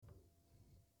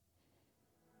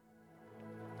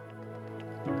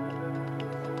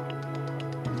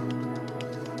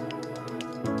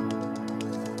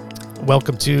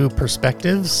Welcome to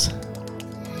Perspectives,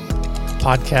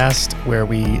 podcast where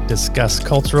we discuss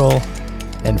cultural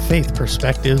and faith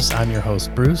perspectives. I'm your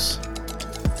host, Bruce.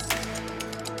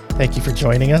 Thank you for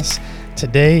joining us.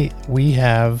 Today we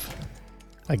have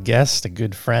a guest, a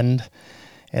good friend,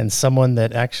 and someone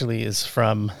that actually is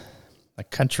from a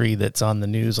country that's on the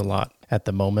news a lot at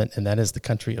the moment, and that is the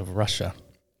country of Russia.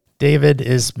 David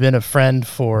has been a friend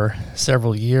for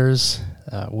several years.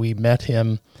 We met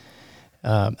him.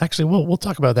 Actually, we'll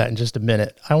talk about that in just a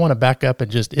minute. I want to back up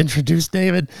and just introduce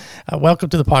David. Welcome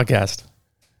to the podcast.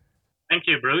 Thank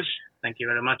you, Bruce. Thank you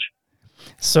very much.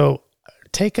 So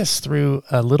take us through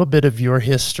a little bit of your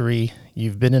history.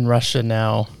 You've been in Russia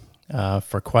now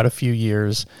for quite a few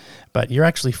years, but you're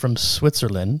actually from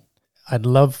Switzerland. I'd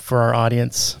love for our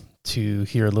audience to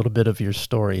hear a little bit of your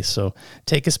story. So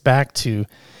take us back to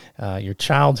your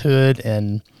childhood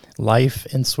and life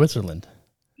in Switzerland.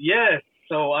 Yes.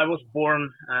 So I was born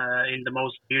in the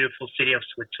most beautiful city of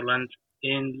Switzerland,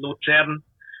 in Lucerne.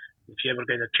 If you ever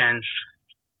get a chance,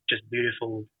 just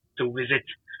beautiful to visit.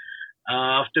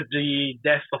 After the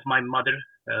death of my mother,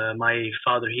 my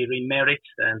father, he remarried,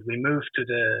 and we moved to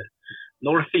the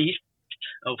northeast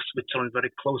of Switzerland,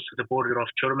 very close to the border of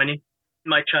Germany.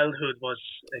 My childhood was,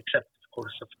 except of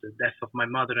course of the death of my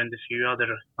mother and a few other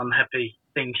unhappy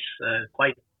things,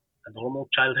 quite a normal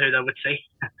childhood, I would say.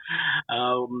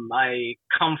 I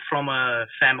come from a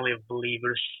family of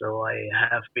believers, so I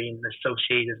have been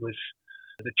associated with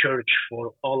the church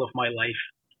for all of my life.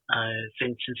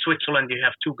 Since in Switzerland you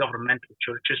have two governmental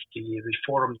churches, the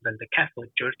Reformed and the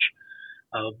Catholic Church.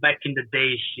 Back in the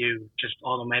days, you just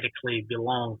automatically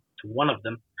belong to one of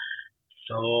them.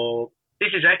 So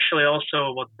this is actually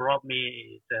also what brought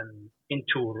me then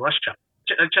into Russia.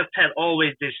 I just had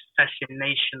always this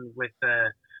fascination with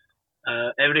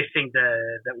everything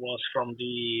that was from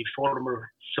the former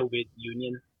Soviet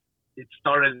Union. It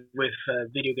started with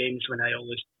video games when I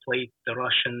always played the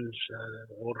Russians,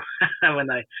 or when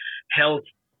I held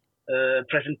a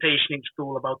presentation in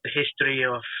school about the history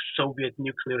of Soviet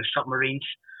nuclear submarines.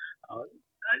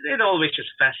 It always just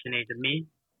fascinated me.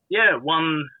 Yeah,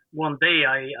 one day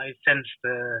I sensed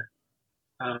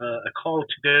a call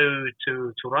to go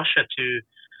to Russia to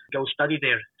go study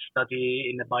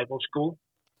in a Bible school.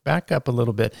 Back up a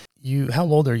little bit. How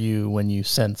old are you when you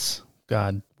sense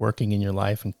God working in your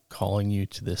life and calling you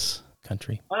to this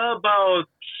country? About,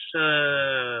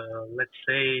 let's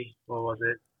say, what was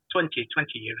it? 20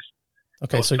 years.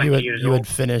 Okay, so you had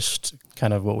finished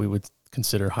kind of what we would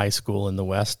consider high school in the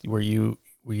West. Were you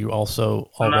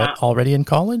also already in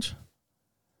college?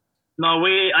 No,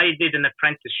 I did an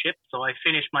apprenticeship. So I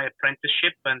finished my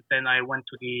apprenticeship and then I went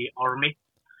to the army.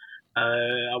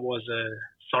 I was a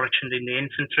sergeant in the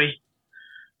infantry.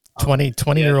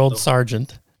 20-year-old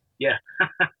sergeant. Yeah.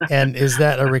 And is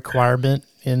that a requirement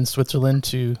in Switzerland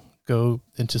to go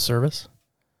into service?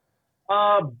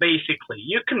 Basically,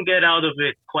 you can get out of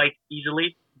it quite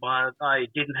easily, but I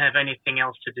didn't have anything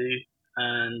else to do.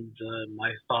 And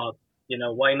I thought,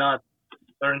 why not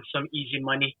earn some easy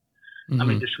money? Mm-hmm. I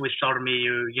mean, the Swiss army,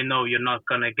 you're not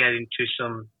going to get into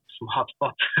some hot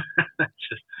spots.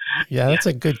 That's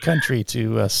a good country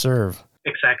to serve.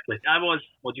 Exactly. I was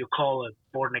what you call a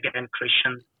born-again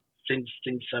Christian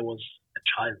since I was a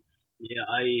child. Yeah,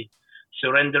 I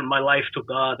surrendered my life to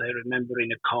God. I remember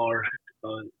in a car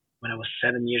when I was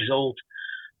 7 years old.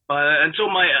 And so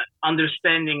my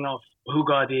understanding of who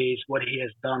God is, what He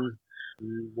has done,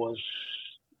 was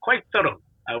quite thorough,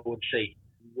 I would say.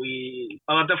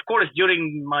 But of course,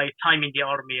 during my time in the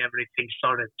army, everything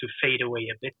started to fade away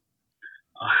a bit.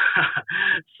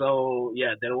 So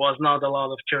yeah, there was not a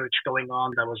lot of church going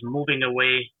on. I was moving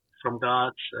away from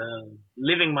God,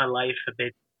 living my life a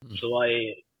bit. So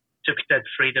I took that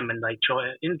freedom and I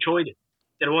enjoyed it.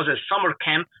 There was a summer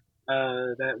camp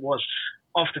that was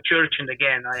off the church, and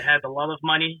again, I had a lot of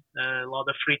money, a lot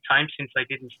of free time since I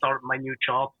didn't start my new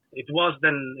job. It was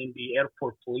then in the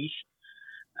airport police,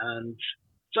 and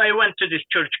so I went to this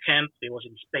church camp. It was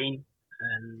in Spain.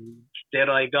 And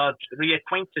there I got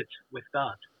reacquainted with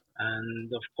God.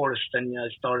 And of course, then I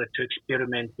started to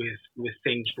experiment with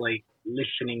things like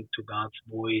listening to God's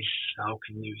voice. How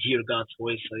can you hear God's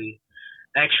voice? I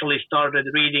actually started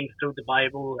reading through the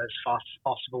Bible as fast as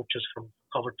possible, just from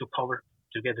cover to cover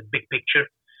to get a big picture.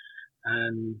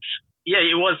 And yeah,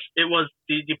 it was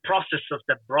the process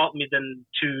that brought me then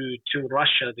to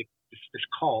Russia, this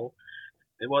call.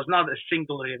 It was not a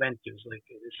single event. It was like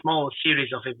a small series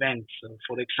of events. So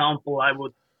for example, I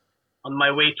would, on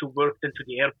my way to work into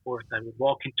the airport, I would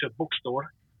walk into a bookstore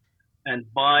and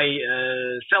buy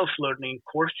a self-learning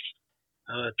course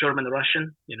German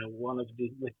Russian, one of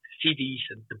the with CDs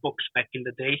and the books back in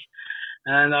the days.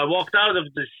 And I walked out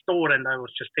of the store and I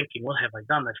was just thinking, what have I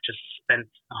done? I've just spent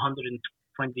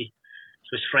 120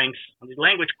 Swiss francs on the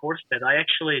language course that I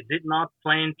actually did not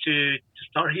plan to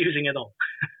start using at all.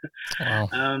 Wow.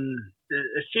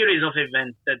 A series of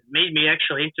events that made me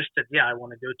actually interested. Yeah, I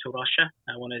want to go to Russia.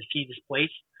 I want to see this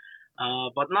place.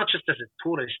 But not just as a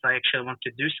tourist. I actually want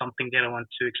to do something there. I want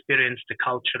to experience the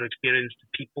culture, experience the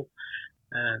people.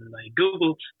 And I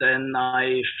Googled, then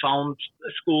I found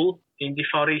a school in the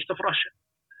far east of Russia.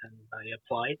 And I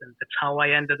applied, and that's how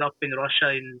I ended up in Russia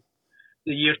in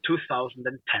the year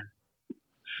 2010.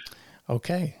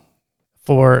 Okay.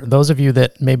 For those of you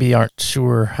that maybe aren't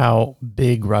sure how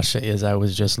big Russia is, I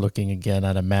was just looking again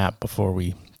at a map before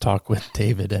we talk with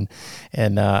David, and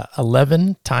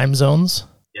 11 time zones.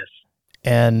 Yes.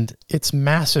 And it's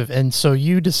massive. And so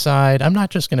you decide, I'm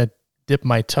not just going to dip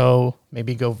my toe,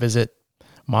 maybe go visit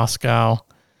Moscow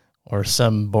or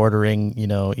some bordering,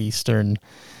 eastern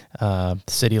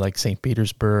city like St.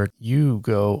 Petersburg. You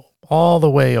go all the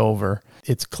way over.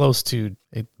 It's close to,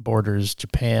 it borders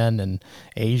Japan and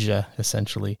Asia,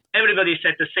 essentially. Everybody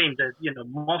said the same, that,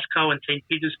 Moscow and St.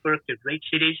 Petersburg, they're great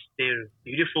cities. They're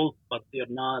beautiful, but they're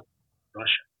not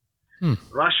Russia.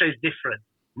 Russia is different.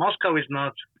 Moscow is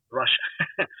not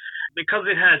Russia because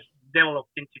it has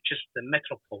developed into just a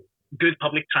metropole. Good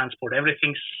public transport,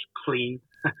 everything's clean,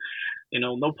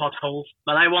 no potholes.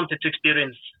 But I wanted to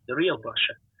experience the real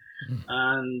Russia.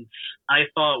 And I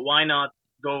thought, why not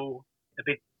go a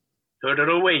bit further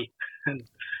away? And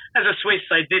as a Swiss,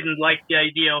 I didn't like the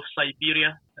idea of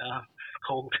Siberia,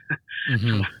 cold.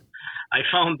 So I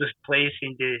found this place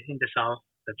in the south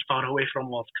that's far away from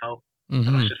Moscow,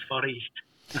 Russia's far east.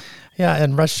 Yeah,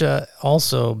 and Russia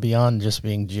also, beyond just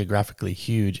being geographically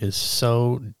huge, is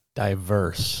so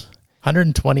diverse.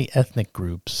 120 ethnic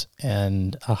groups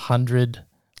and 100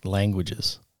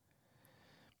 languages.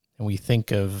 And we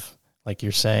think of, like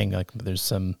you're saying, like there's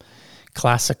some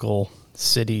classical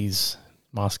cities,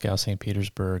 Moscow, St.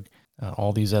 Petersburg,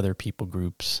 all these other people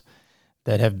groups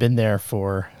that have been there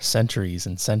for centuries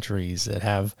and centuries, that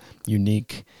have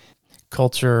unique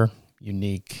culture,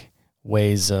 unique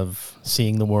ways of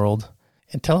seeing the world.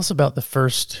 And tell us about the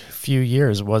first few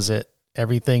years. Was it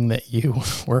everything that you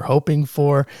were hoping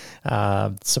for?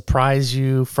 Surprise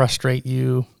you, frustrate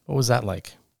you? What was that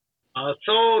like?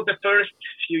 So the first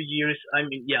few years,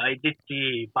 I did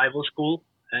the Bible school,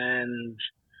 and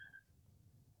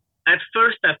at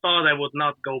first I thought I would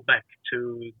not go back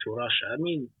to Russia.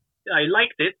 I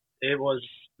liked it. It was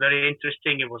very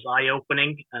interesting. It was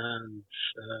eye-opening. And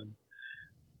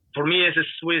for me as a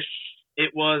Swiss,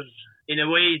 it was in a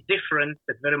way different,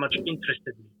 but very much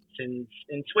interested me. Since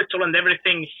in Switzerland,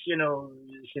 everything's,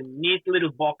 is in neat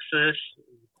little boxes,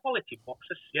 quality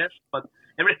boxes, yes, but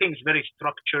everything's very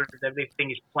structured. Everything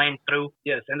is planned through.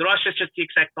 Yes, and Russia is just the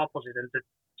exact opposite. And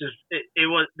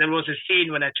there was a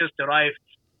scene when I just arrived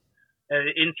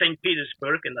in St.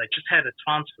 Petersburg, and I just had a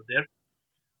transfer there,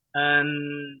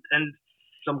 and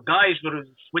some guys were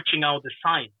switching out the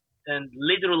sign, and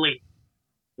literally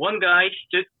one guy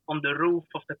stood on the roof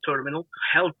of the terminal,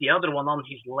 held the other one on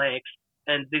his legs,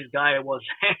 and this guy was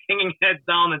hanging head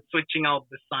down and switching out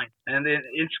the sign. And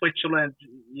in Switzerland,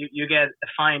 you get a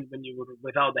fine when you were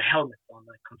without a helmet on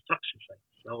a construction site.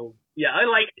 So yeah, I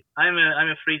liked it. I'm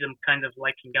a freedom kind of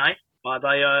liking guy. But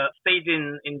I stayed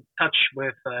in touch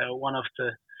with one of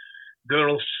the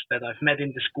girls that I've met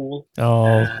in the school.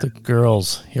 Oh, the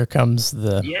girls! Here comes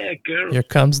the girls. Here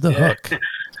comes the hook.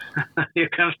 Here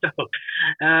comes the hook,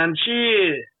 and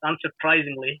she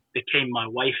unsurprisingly became my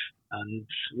wife. And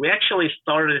we actually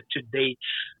started to date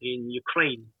in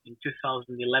Ukraine in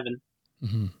 2011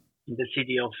 in the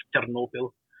city of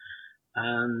Ternopil.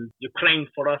 And Ukraine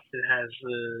for us has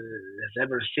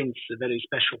ever since a very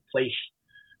special place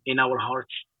in our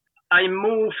hearts. I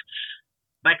moved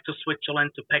back to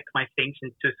Switzerland to pack my things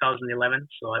in 2011,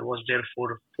 so I was there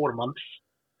for 4 months.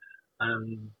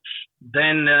 And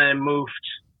then I moved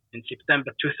in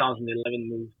September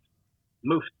 2011.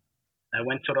 Moved. I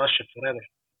went to Russia forever.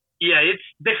 Yeah, it's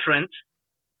different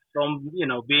from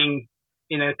being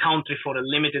in a country for a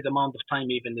limited amount of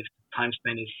time, even if the time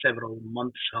span is several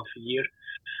months, half a year,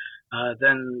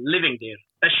 than living there,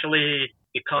 especially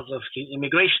because of the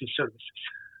immigration services.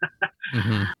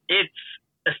 It's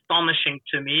astonishing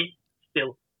to me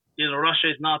still. Russia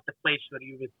is not the place where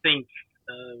you would think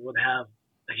would have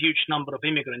a huge number of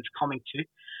immigrants coming to,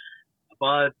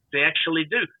 but they actually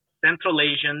do. Central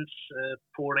Asians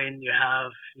pour in. You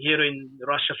have here in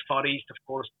Russia's Far East, of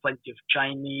course, plenty of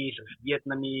Chinese, of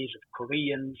Vietnamese, of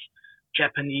Koreans,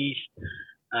 Japanese.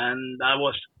 And I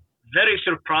was very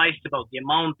surprised about the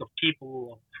amount of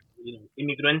people,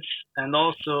 immigrants, and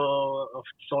also of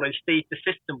sort of state the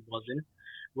system was in,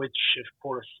 which of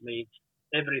course made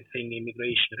everything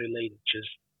immigration related just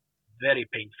very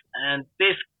painful. And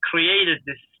this created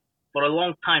this, for a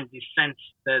long time, this sense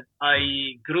that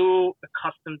I grew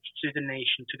accustomed to the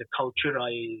nation, to the culture.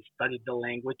 I studied the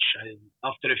language.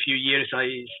 After a few years,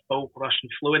 I spoke Russian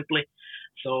fluently.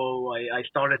 So I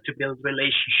started to build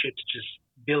relationships, just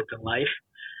built a life.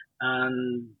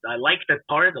 And I liked that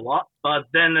part a lot. But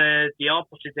then the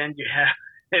opposite end, you have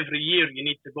every year you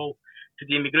need to go to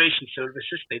the immigration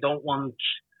services. They don't want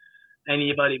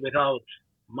anybody without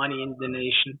money in the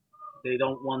nation. They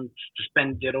don't want to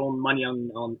spend their own money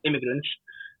on immigrants.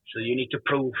 So you need to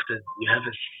prove that you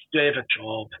have a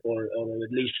job or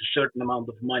at least a certain amount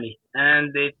of money.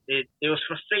 And it was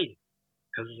frustrating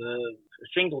because a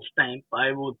single stamp,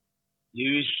 I would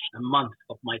use a month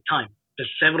of my time.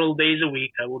 Just several days a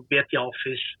week, I would be at the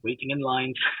office waiting in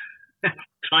lines,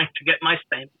 trying to get my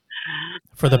stamp.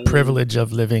 For the privilege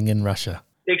of living in Russia.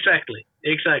 Exactly.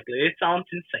 It sounds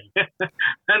insane.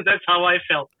 And that's how I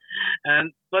felt.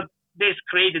 But this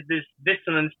created this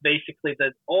dissonance, basically,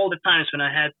 that all the times when I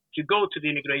had to go to the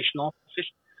immigration office,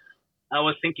 I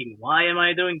was thinking, why am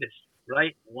I doing this,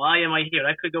 right? Why am I here?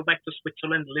 I could go back to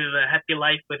Switzerland, live a happy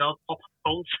life without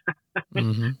potholes,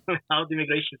 without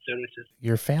immigration services.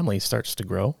 Your family starts to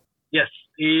grow. Yes.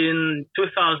 In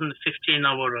 2015,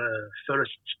 our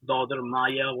first daughter,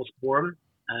 Maya, was born,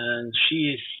 and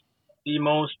she is the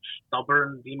most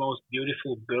stubborn, the most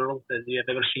beautiful girl that you have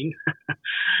ever seen.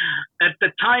 At the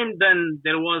time, then,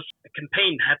 there was a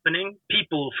campaign happening.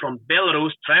 People from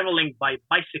Belarus traveling by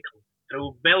bicycle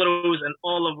through Belarus and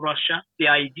all of Russia. The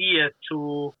idea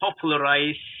to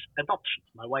popularize adoption.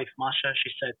 My wife, Masha, she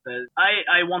said that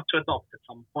I want to adopt at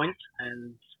some point.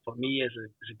 And for me, as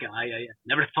a guy, I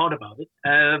never thought about it.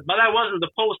 But I wasn't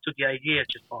opposed to the idea.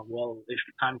 Just thought, well, if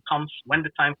the time comes, when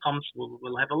the time comes,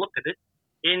 we'll have a look at it.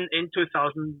 In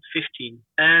 2015,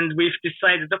 and we've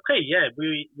decided, okay, yeah,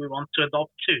 we want to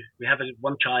adopt too. We have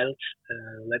one child.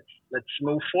 Let's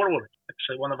move forward.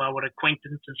 Actually, one of our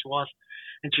acquaintances was,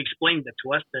 and she explained that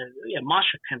to us that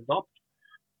Masha can adopt,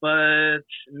 but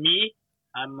me,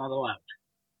 I'm not allowed.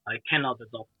 I cannot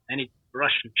adopt any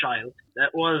Russian child.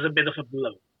 That was a bit of a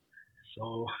blow.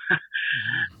 So,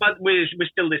 but we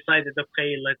still decided,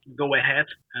 okay, let's go ahead.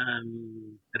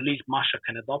 At least Masha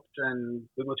can adopt, and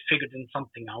we would figure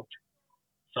something out.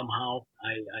 Somehow,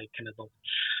 I can adopt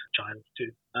a child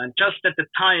too. And just at the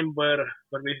time where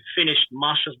we finished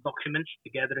Masha's documents,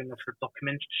 the gathering of her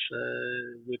documents,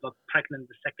 we got pregnant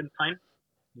the second time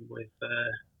with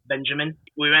Benjamin.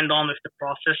 We went on with the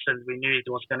process, and we knew it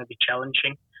was going to be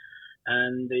challenging.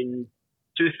 And in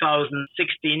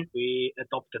 2016, we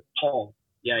adopted Paul.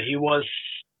 Yeah, he was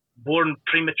born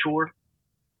premature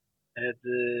at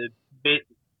a bit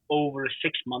over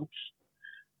 6 months.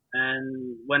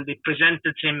 And when they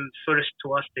presented him first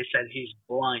to us, they said he's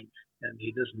blind and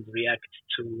he doesn't react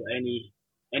to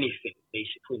anything,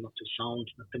 basically, not to sound,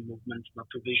 not to movement, not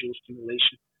to visual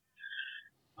stimulation.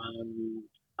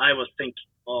 I was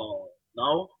thinking, oh,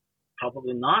 no,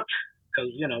 probably not. Because,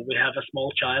 we have a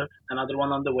small child, another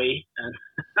one on the way, and,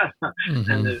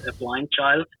 and a blind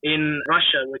child in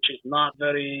Russia, which is not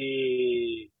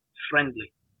very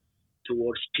friendly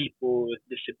towards people with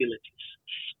disabilities.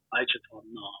 I just thought,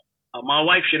 no. My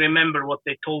wife, she remembered what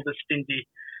they told us in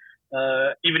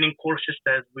the evening courses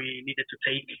that we needed to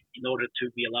take in order to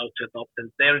be allowed to adopt.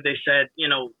 And there they said,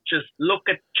 just look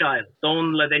at the child.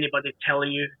 Don't let anybody tell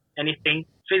you anything.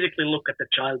 Physically look at the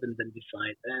child and then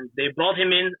decide. And they brought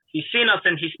him in. He's seen us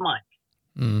and he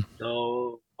smiled.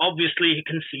 So obviously he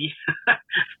can see.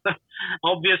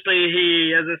 Obviously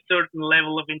he has a certain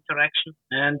level of interaction.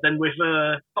 And then we've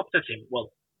adopted him.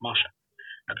 Well, Masha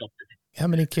adopted him. How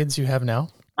many kids you have now?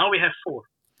 Now we have 4.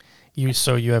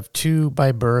 So you have 2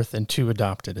 by birth and 2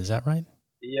 adopted. Is that right?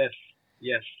 Yes.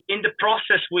 In the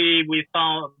process,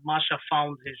 Masha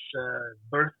found his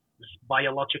his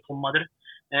biological mother,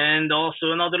 and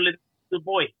also another little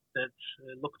boy that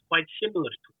looked quite similar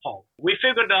to Paul. We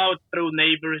figured out through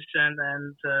neighbors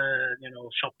and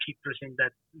shopkeepers in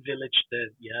that village that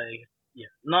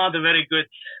not a very good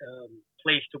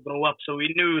place to grow up. So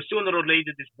we knew sooner or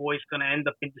later this boy is going to end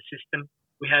up in the system.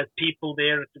 We had people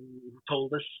there who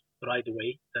told us right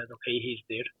away that, okay, he's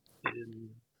there.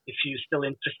 If you're still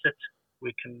interested,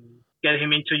 we can get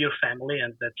him into your family,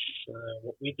 and that's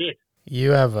what we did.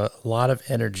 You have a lot of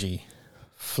energy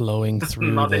flowing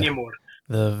through Not anymore.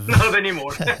 Not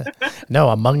anymore. No,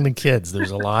 among the kids,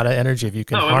 there's a lot of energy. If you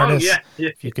can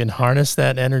if you can harness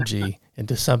that energy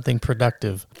into something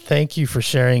productive. Thank you for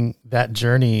sharing that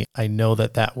journey. I know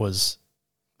that that was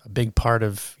a big part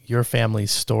of your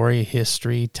family's story,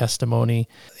 history, testimony.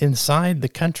 Inside the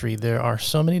country, there are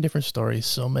so many different stories,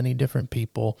 so many different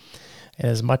people. And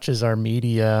as much as our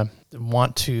media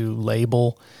want to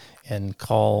label and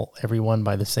call everyone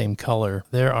by the same color,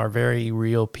 there are very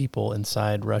real people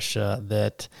inside Russia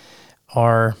that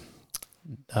are,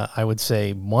 I would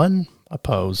say, one,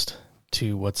 opposed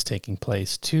to what's taking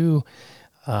place, two,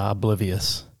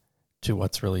 oblivious to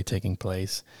what's really taking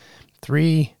place,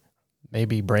 three,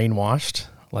 maybe brainwashed,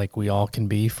 like we all can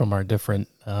be from our different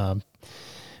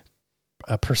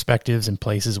perspectives and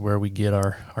places where we get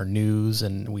our news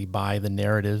and we buy the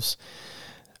narratives.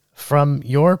 From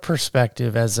your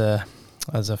perspective as a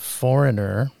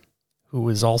foreigner who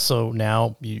is also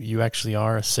now, you actually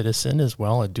are a citizen as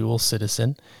well, a dual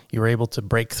citizen. You were able to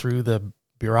break through the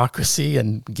bureaucracy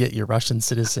and get your Russian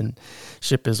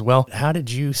citizenship as well. How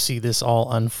did you see this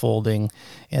all unfolding,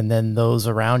 and then those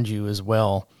around you as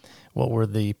well? What were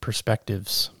the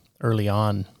perspectives early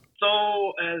on?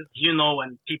 So, as you know,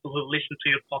 and people who listen to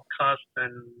your podcast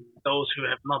and those who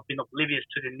have not been oblivious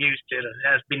to the news, there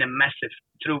has been a massive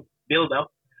troop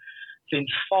build-up since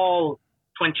fall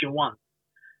 21.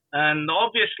 And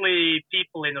obviously,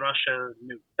 people in Russia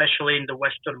knew, especially in the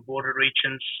western border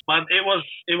regions, but it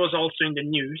was also in the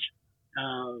news,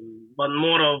 but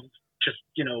more of just,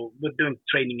 we're doing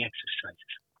training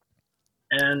exercises.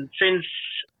 And since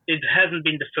it hasn't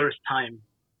been the first time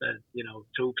that,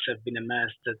 troops have been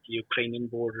amassed at the Ukrainian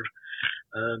border,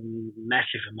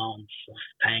 massive amounts of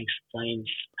tanks, planes,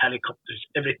 helicopters,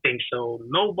 everything. So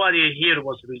nobody here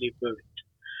was really worried.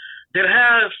 There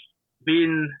have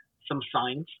been some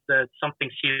signs that something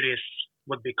serious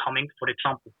would be coming. For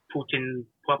example, Putin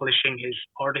publishing his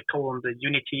article on the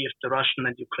unity of the Russian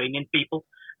and Ukrainian people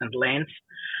and lands.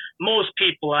 Most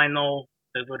people I know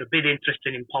that were a bit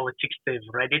interested in politics, they've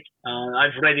read it.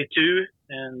 I've read it too,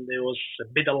 and it was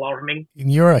a bit alarming.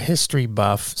 You're a history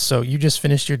buff, so you just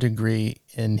finished your degree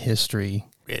in history.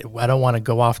 I don't want to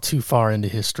go off too far into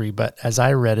history, but as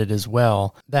I read it as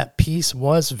well, that piece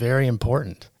was very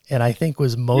important. And I think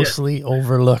was mostly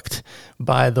overlooked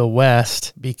by the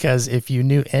West, because if you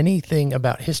knew anything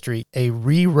about history, a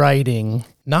rewriting,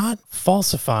 not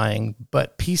falsifying,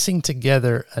 but piecing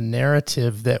together a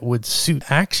narrative that would suit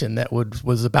action that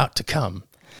was about to come.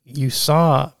 You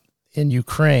saw in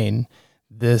Ukraine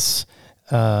this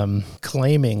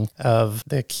claiming of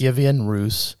the Kievan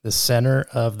Rus, the center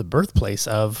of the birthplace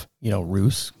of,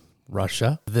 Rus,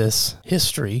 Russia, this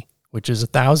history which is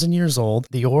 1,000 years old,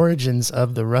 the origins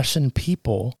of the Russian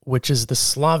people, which is the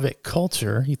Slavic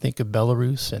culture. You think of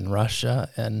Belarus and Russia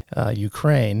and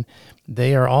Ukraine,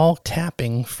 they are all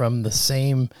tapping from the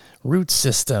same root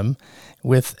system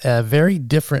with a very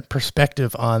different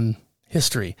perspective on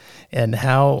history and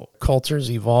how cultures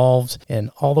evolved,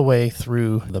 and all the way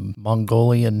through the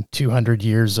Mongolian 200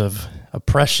 years of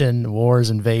oppression, wars,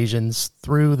 invasions,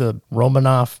 through the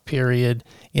Romanov period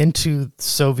into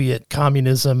Soviet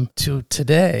communism to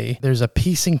today. There's a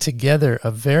piecing together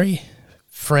of very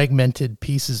fragmented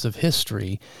pieces of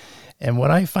history. And what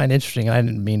I find interesting, and I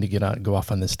didn't mean to go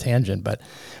off on this tangent, but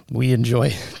we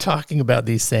enjoy talking about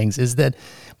these things, is that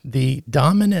the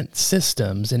dominant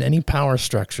systems in any power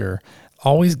structure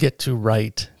always get to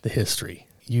write the history.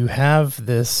 You have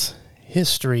this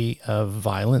history of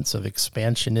violence, of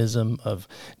expansionism, of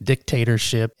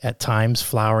dictatorship, at times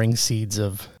flowering seeds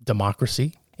of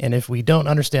democracy. And if we don't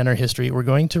understand our history, we're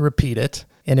going to repeat it.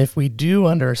 And if we do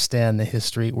understand the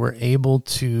history, we're able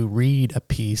to read a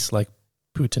piece like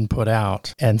Putin put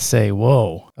out and say,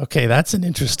 whoa, okay, that's an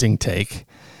interesting take.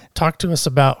 Talk to us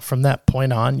about, from that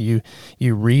point on, you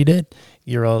read it,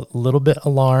 you're a little bit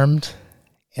alarmed,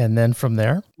 and then from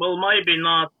there? Well, maybe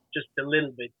not just a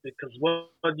little bit, because what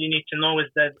you need to know is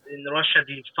that in Russia,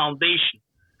 the foundation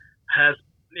has,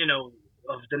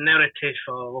 of the narrative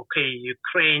of,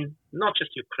 Ukraine, not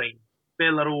just Ukraine,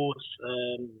 Belarus,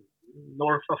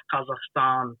 north of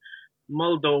Kazakhstan,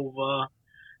 Moldova,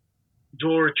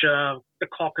 Georgia, the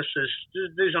Caucasus,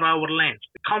 these are our lands.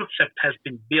 The concept has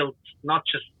been built not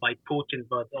just by Putin,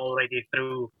 but already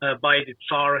through by the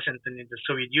Tsars and then in the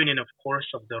Soviet Union, of course,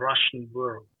 of the Russian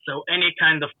world. So any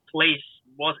kind of place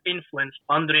was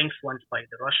under influence by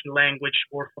the Russian language,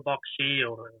 orthodoxy,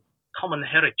 or common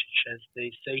heritage, as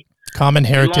they say. Common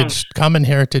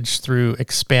heritage through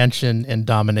expansion and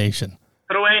domination.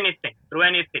 Through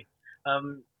anything.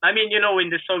 I mean, in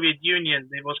the Soviet Union,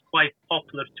 it was quite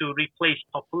popular to replace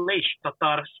population.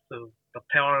 Tatars, so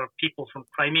Tatar people from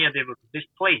Crimea, they were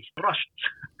displaced, Russians.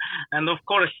 And of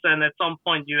course, then at some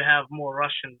point you have more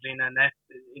Russians in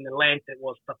a land that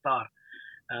was Tatar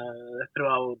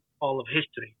throughout all of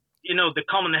history. The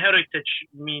common heritage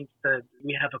means that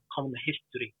we have a common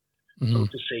history, so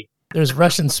to say. There's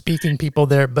Russian-speaking people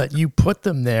there, but you put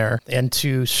them there and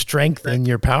to strengthen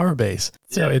your power base.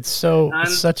 So it's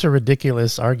such a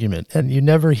ridiculous argument. And you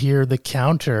never hear the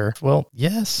counter. Well,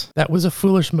 yes, that was a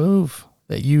foolish move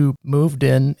that you moved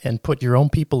in and put your own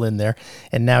people in there.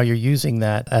 And now you're using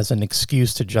that as an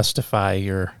excuse to justify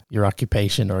your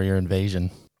occupation or your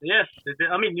invasion. Yes.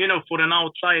 I mean, for an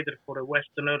outsider, for a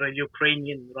Westerner, a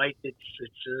Ukrainian, right, it's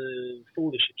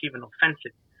foolish. It's even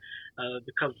offensive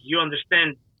because you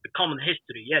understand the common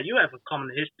history. Yeah, you have a common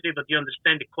history, but you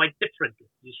understand it quite differently.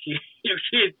 You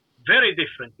see it very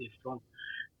differently from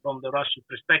the Russian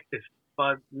perspective.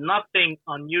 But nothing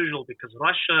unusual because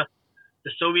Russia,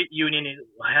 the Soviet Union,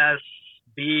 has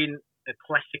been a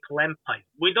classical empire.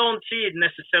 We don't see it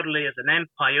necessarily as an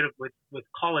empire with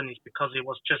colonies because it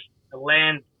was just a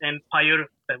land empire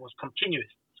that was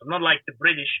continuous. So not like the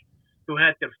British who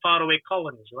had their faraway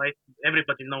colonies, right?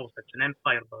 Everybody knows that's an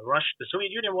empire, but Russia, the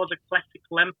Soviet Union was a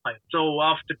classical empire. So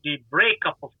after the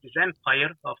breakup of this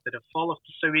empire, after the fall of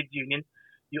the Soviet Union,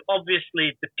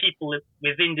 obviously the people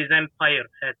within this empire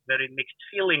had very mixed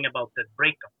feeling about that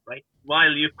breakup, right?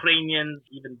 While Ukrainians,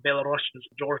 even Belarusians,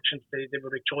 Georgians, they were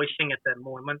rejoicing at that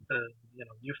moment.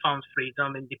 You found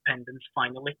freedom, independence,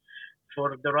 finally.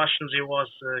 For the Russians, it was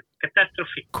a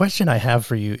catastrophe. Question I have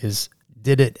for you is,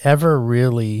 did it ever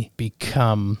really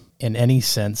become, in any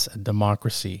sense, a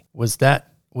democracy? Was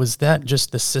that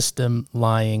just the system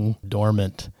lying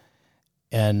dormant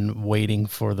and waiting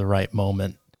for the right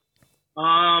moment?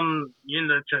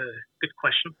 That's a good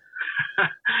question.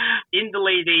 In the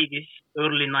late 80s,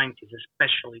 early 90s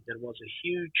especially, there was a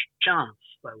huge chance,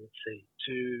 I would say,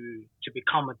 to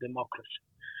become a democracy.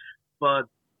 But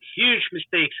huge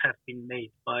mistakes have been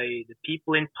made by the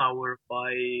people in power,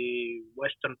 by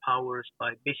Western powers,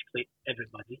 by basically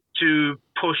everybody, to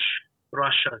push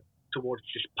Russia towards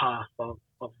this path of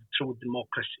true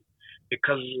democracy.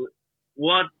 Because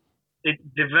what it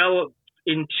developed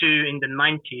into in the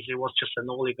 90s, it was just an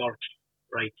oligarchy,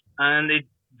 right? And it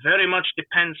very much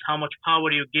depends how much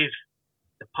power you give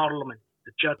the parliament,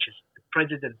 the judges, the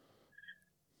president,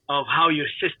 of how your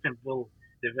system will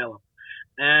develop.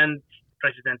 And the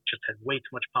president just had way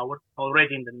too much power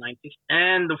already in the 90s.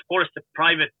 And of course, the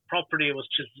private property was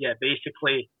just,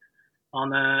 basically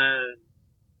on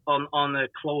a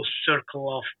close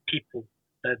circle of people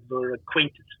that were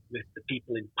acquainted with the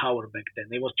people in power back then.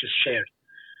 It was just shared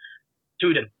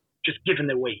to them, just given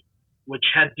away, which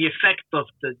had the effect of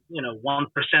 1%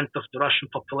 of the Russian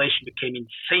population became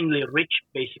insanely rich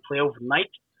basically overnight.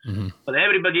 But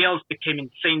everybody else became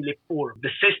insanely poor.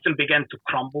 The system began to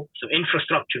crumble. So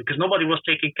infrastructure, because nobody was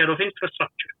taking care of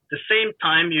infrastructure. At the same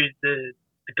time, the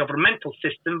governmental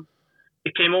system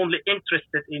became only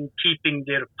interested in keeping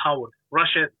their power.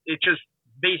 Russia, it just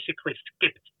basically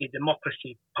skipped the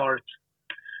democracy part.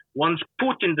 Once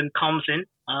Putin then comes in,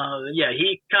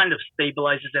 he kind of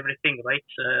stabilizes everything, right?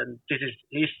 This is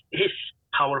his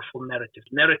powerful narrative.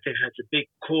 Narrative has a big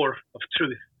core of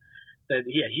truth. That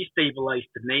he stabilized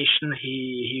the nation.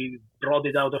 He brought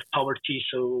it out of poverty.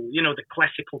 So the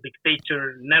classical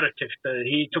dictator narrative.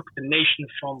 He took the nation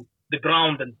from the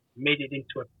ground and made it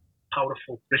into a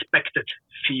powerful, respected,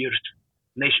 feared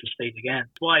nation state again.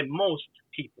 That's why most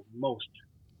people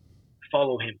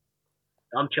follow him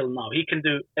until now. He can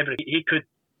do everything. He could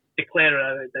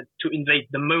declare that to invade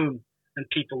the moon, and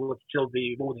people would still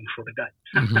be voting for the guy.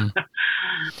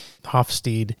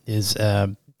 Hofstede is.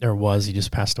 He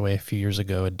just passed away a few years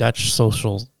ago, a Dutch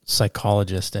social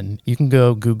psychologist. And you can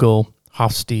go Google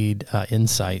Hofstede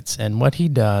Insights. And what he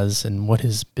does and what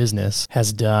his business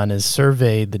has done is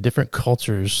surveyed the different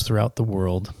cultures throughout the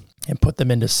world and put them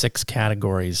into 6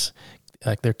 categories.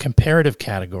 They're comparative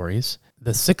categories.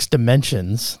 The 6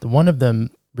 dimensions, one of them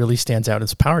really stands out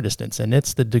as power distance, and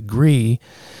it's the degree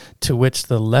to which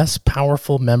the less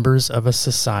powerful members of a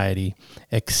society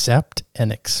accept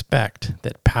and expect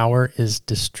that power is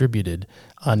distributed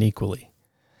unequally.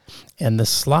 And the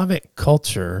Slavic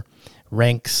culture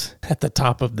ranks at the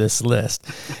top of this list.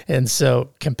 And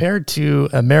so compared to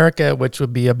America, which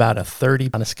would be about a 30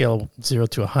 on a scale of 0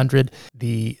 to 100,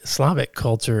 the Slavic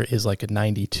culture is like a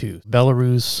 92.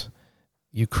 Belarus,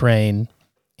 Ukraine,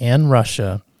 and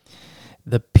Russia,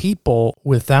 the people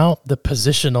without the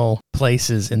positional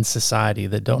places in society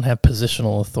that don't have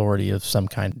positional authority of some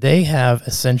kind, they have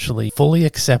essentially fully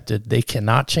accepted they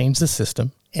cannot change the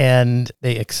system. and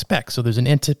they expect. So there's an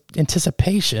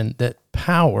anticipation that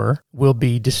power will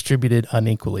be distributed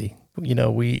unequally. You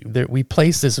know, we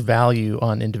place this value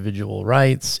on individual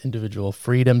rights, individual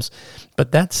freedoms,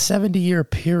 but that 70-year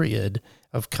period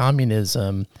of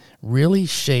communism really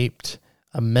shaped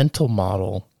a mental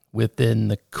model within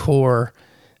the core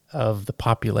of the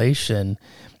population,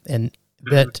 and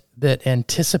that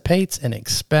anticipates and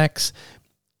expects,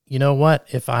 you know what,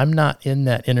 if I'm not in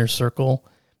that inner circle,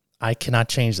 I cannot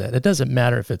change that. It doesn't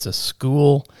matter if it's a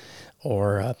school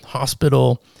or a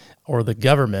hospital or the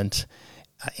government,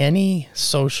 any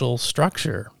social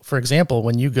structure. For example,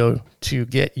 when you go to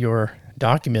get your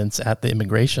documents at the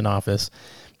immigration office,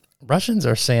 Russians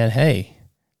are saying, hey,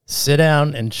 sit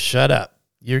down and shut up.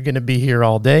 You're going to be here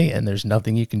all day and there's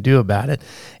nothing you can do about it.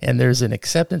 And there's an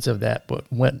acceptance of that. But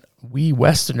when we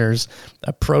Westerners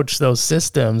approach those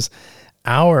systems,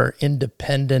 our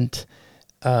independent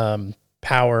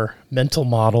power mental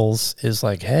models is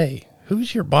like, hey,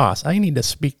 who's your boss? I need to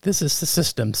speak. The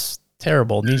system's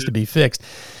terrible, needs to be fixed.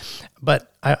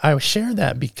 But I share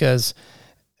that because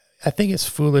I think it's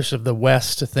foolish of the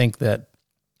West to think that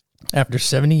after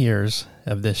 70 years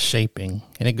of this shaping,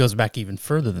 and it goes back even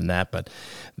further than that, but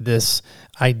this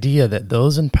idea that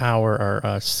those in power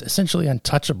are essentially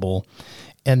untouchable,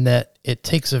 and that it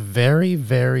takes a very,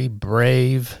 very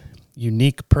brave,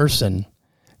 unique person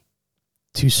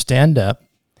to stand up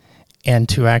and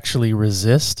to actually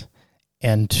resist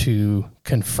and to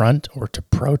confront or to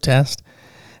protest,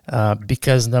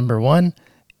 because number one,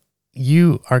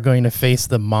 you are going to face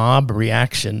the mob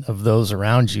reaction of those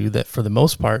around you that for the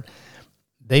most part,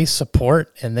 they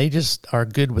support and they just are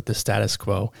good with the status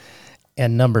quo.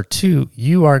 And number two,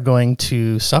 you are going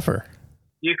to suffer.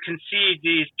 You can see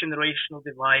these generational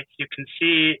divides. You can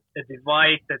see a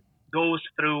divide that goes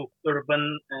through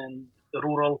urban and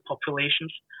rural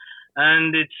populations.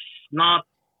 And it's not,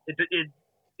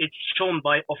 it's shown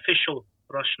by official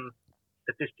Russian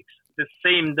statistics. The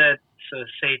same that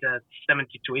say that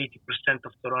 70 to 80%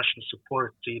 of the Russians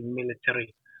support the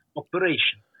military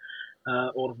operation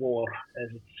or war, as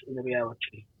it's in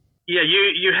reality. Yeah,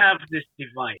 you have this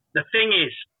divide. The thing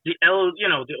is, the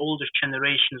older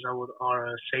generations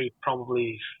are say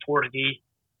probably 40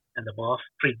 and above,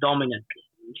 predominantly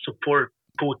support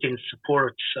Putin,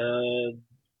 supports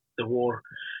the war.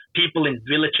 People in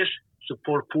villages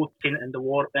support Putin and the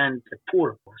war, and the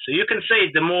poor. So you can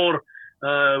say the more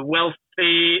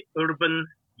wealthy, urban,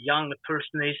 young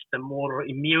person is, the more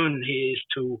immune he is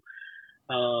to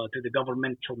the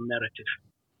governmental narrative.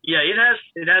 Yeah,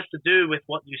 it has to do with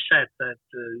what you said, that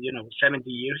 70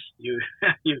 years you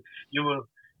were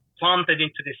planted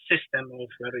into this system of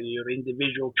where your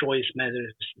individual choice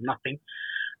matters nothing,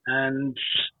 and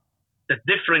the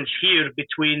difference here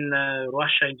between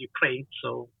Russia and Ukraine.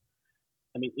 So,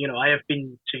 I mean, I have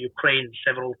been to Ukraine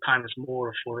several times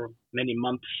more for many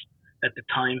months at the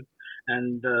time.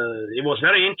 And it was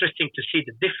very interesting to see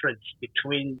the difference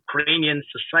between Ukrainian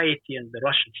society and the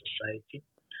Russian society.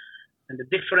 And the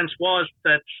difference was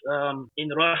that in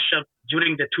Russia,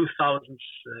 during the 2000s,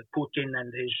 Putin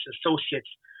and his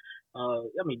associates,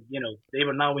 they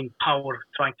were now in power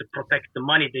trying to protect the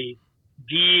money. They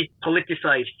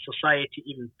depoliticized society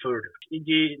even further. In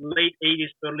the late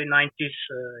 80s, early 90s,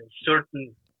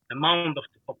 certain amount of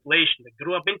the population that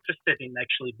grew up interested in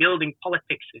actually building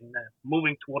politics, in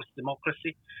moving towards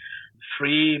democracy,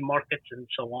 free markets, and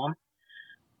so on.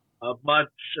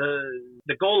 But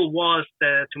the goal was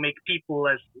to make people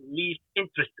as least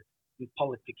interested in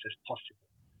politics as possible.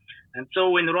 And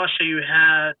so in Russia, you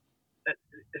had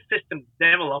a system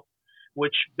developed,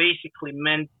 which basically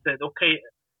meant that, okay,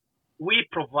 we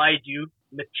provide you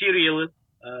material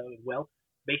wealth,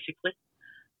 basically,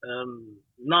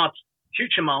 not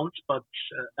huge amounts, but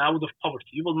out of poverty.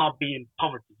 You will not be in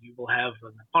poverty. You will have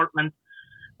an apartment,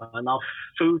 enough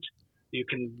food. You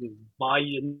can buy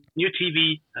a new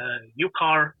TV, new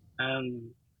car,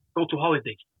 and go to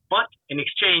holidays. But in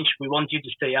exchange, we want you to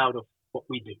stay out of what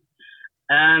we do.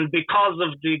 And because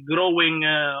of the growing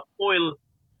oil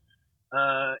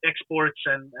exports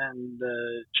and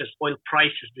just oil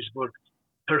prices, this worked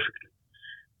perfectly.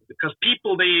 Because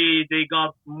people, they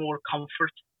got more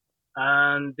comfort,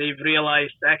 and they've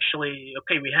realized, actually,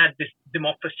 okay, we had this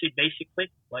democracy,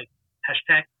 basically, like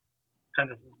hashtag,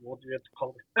 kind of what do we have to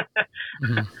call it?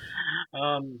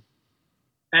 Mm-hmm.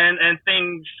 And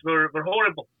things were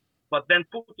horrible. But then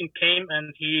Putin came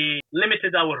and he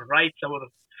limited our rights, our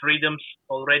freedoms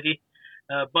already.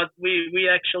 But we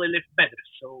actually live better.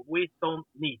 So we don't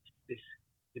need this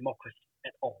democracy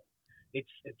at all.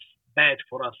 It's bad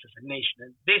for us as a nation.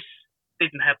 And this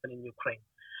didn't happen in Ukraine.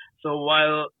 So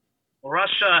while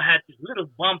Russia had this little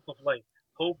bump of like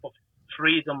hope of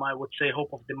freedom, I would say,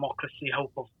 hope of democracy,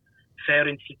 hope of fair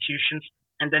institutions,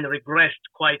 and then regressed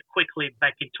quite quickly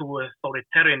back into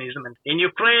authoritarianism. And in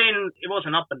Ukraine, it was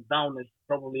an up and down, as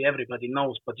probably everybody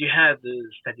knows, but you had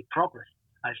steady progress.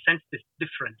 I sensed this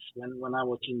difference when I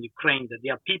was in Ukraine,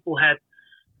 that people had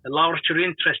a larger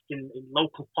interest in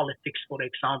local politics, for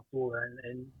example,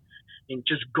 and in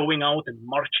just going out and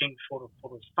marching for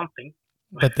something.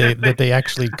 That they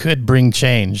actually could bring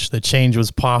change. The change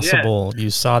was possible. Yeah. You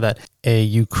saw that a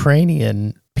Ukrainian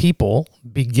people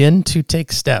begin to take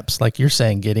steps, like you're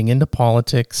saying, getting into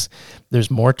politics.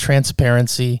 There's more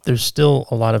transparency. There's still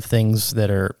a lot of things that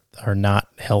are not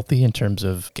healthy in terms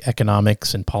of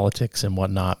economics and politics and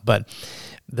whatnot, but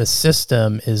the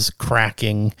system is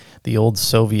cracking the old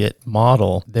Soviet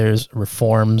model. There's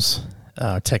reforms,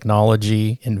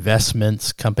 technology,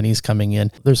 investments, companies coming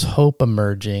in. There's hope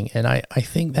emerging. And I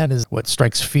think that is what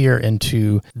strikes fear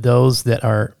into those that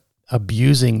are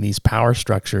abusing these power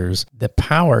structures. The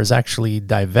power is actually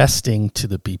divesting to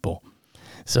the people.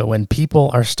 So when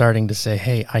people are starting to say,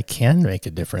 hey, I can make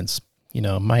a difference,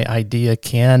 my idea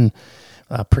can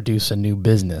produce a new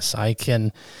business. I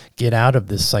can get out of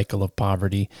this cycle of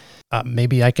poverty.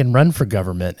 Maybe I can run for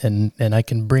government and I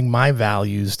can bring my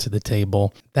values to the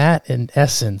table. That, in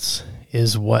essence,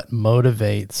 is what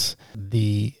motivates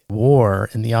the war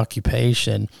and the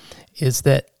occupation, is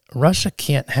that Russia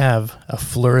can't have a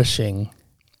flourishing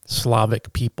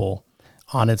Slavic people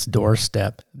on its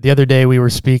doorstep. The other day we were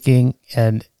speaking,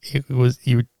 and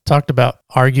you talked about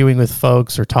arguing with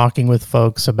folks or talking with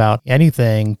folks about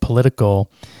anything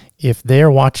political. If they're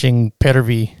watching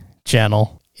Pervy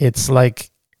channel, it's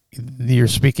like you're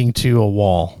speaking to a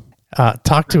wall.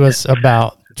 Talk to us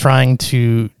about trying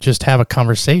to just have a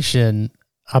conversation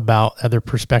about other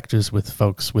perspectives with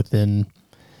folks within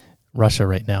Russia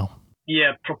right now.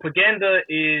 Yeah, propaganda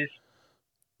is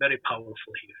very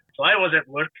powerful here. So I was at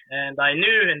work, and I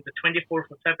knew on the 24th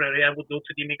of February I would go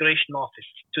to the immigration office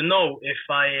to know if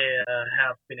I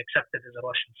have been accepted as a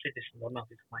Russian citizen or not,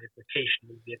 if my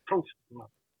application will be approved or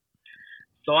not.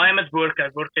 So I am at work. I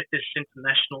work at this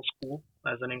international school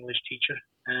as an English teacher,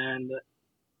 and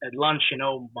at lunch,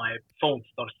 my phone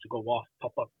starts to go off,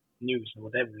 pop up news or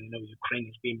whatever,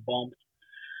 Ukraine is being bombed.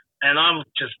 And I was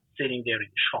just sitting there in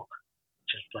shock,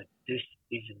 just like, this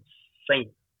is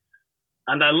insane.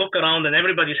 And I look around and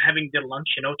everybody's having their lunch,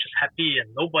 just happy,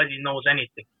 and nobody knows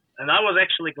anything. And I was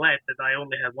actually glad that I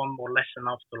only had one more lesson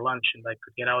after lunch and I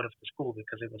could get out of the school,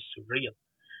 because it was surreal.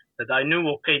 That I knew,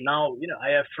 okay, now,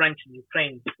 I have friends in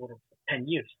Ukraine for 10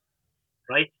 years,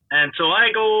 right? And so I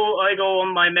go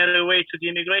on my merry way to the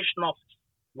immigration office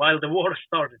while the war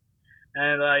started.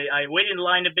 And I wait in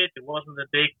line a bit. It wasn't a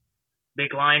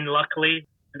big line, luckily.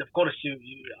 And of course,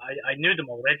 I knew them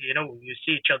already, you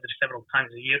see each other several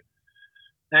times a year.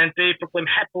 And they proclaim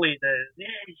happily that,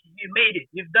 you made it,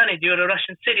 you've done it, you're a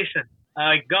Russian citizen.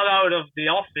 I got out of the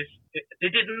office. They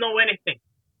didn't know anything.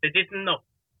 They didn't know.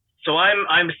 So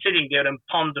I'm sitting there and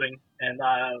pondering. And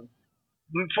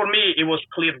for me, it was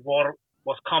clear war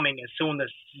was coming as soon as,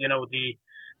 the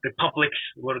republics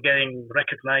were getting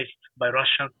recognized by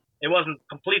Russia. It wasn't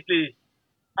completely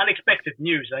unexpected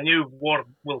news. I knew war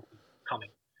will be coming.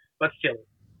 But still,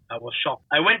 I was shocked.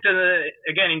 I went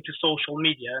again into social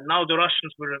media, and now the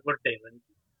Russians were there. And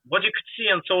what you could see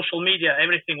on social media,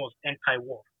 everything was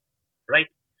anti-war, right?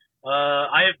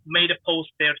 I've made a post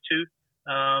there too,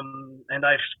 and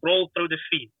I've scrolled through the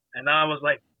feed, and I was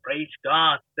like, praise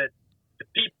God that the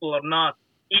people are not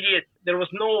idiots. There was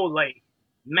no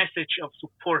message of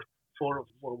support for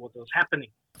what was happening.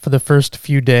 For the first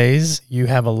few days, you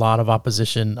have a lot of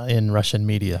opposition in Russian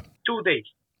media. 2 days.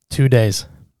 2 days.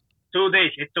 2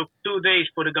 days. It took 2 days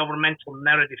for the governmental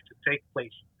narrative to take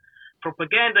place.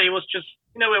 Propaganda, it was just,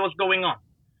 it was going on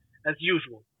as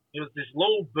usual. It was this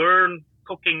low burn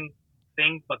cooking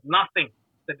thing, but nothing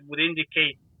that would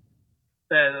indicate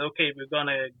that, okay, we're going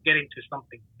to get into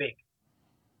something big.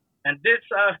 And this,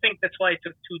 I think that's why it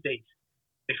took 2 days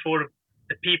before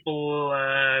the people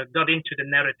got into the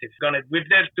narrative. We're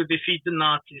there to defeat the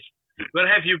Nazis. Where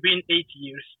have you been 8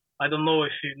 years? I don't know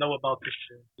if you know about this.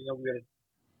 We're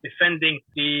defending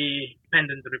the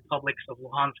independent republics of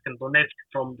Luhansk and Donetsk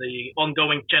from the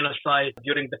ongoing genocide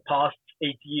during the past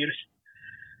 8 years.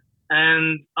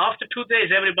 And after 2 days,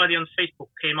 everybody on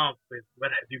Facebook came out with, where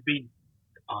have you been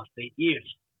the past 8 years?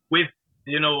 With,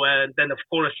 and then of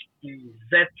course the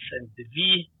Zs and the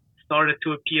V started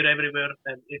to appear everywhere.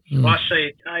 And it's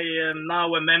Russia. I am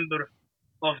now a member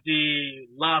of the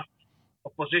last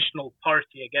oppositional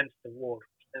party against the war.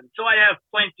 And so I have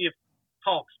plenty of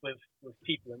talks with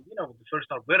people. And, the first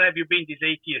time, where have you been these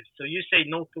 8 years? So you say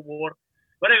no to war.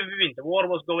 Where have you been? The war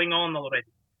was going on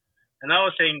already. And I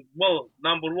was saying, well,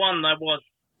 number one, I was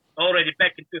already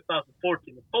back in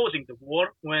 2014 opposing the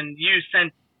war when you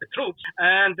sent the troops.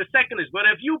 And the second is, where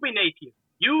have you been 8 years?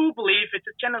 You believe it's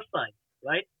a genocide,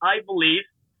 right? I believe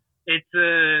it's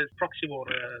a proxy war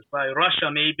by Russia,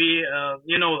 maybe.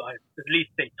 At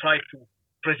least they try to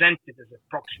present it as a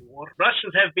proxy war.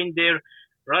 Russians have been there.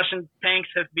 Russian tanks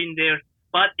have been there.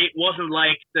 But it wasn't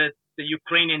like the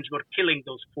Ukrainians were killing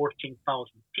those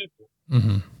 14,000 people.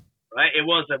 Mm-hmm. Right? It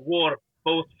was a war.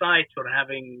 Both sides were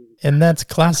having... And that's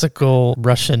classical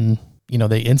Russian,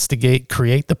 they instigate,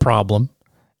 create the problem,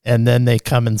 and then they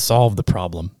come and solve the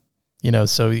problem.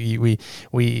 So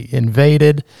we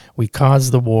invaded, we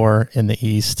caused the war in the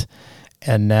East,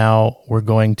 and now we're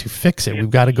going to fix it. We've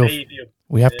got to go.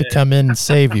 We have to come in and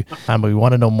save you. We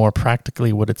want to know more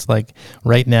practically what it's like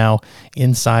right now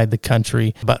inside the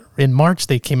country. But in March,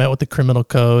 they came out with the criminal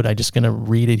code. I'm just going to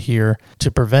read it here.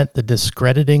 To prevent the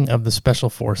discrediting of the special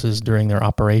forces during their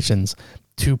operations,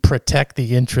 to protect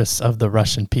the interests of the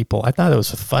Russian people. I thought it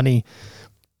was a funny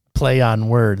play on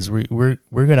words. We're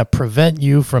going to prevent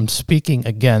you from speaking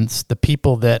against the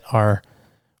people that are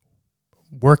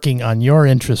working on your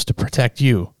interest to protect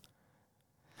you.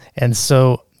 And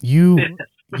so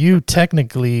you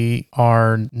technically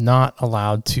are not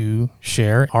allowed to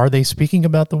share. Are they speaking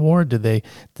about the war? Do they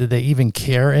even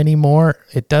care anymore?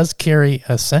 It does carry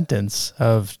a sentence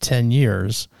of 10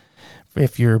 years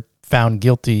if you're found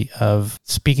guilty of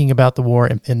speaking about the war,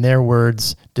 in their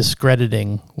words,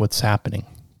 discrediting what's happening.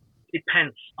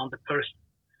 Depends on the person.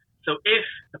 So if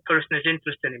the person is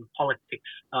interested in politics,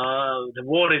 the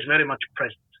war is very much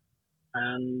present.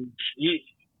 And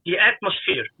the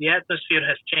atmosphere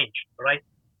has changed, right?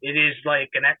 It is like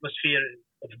an atmosphere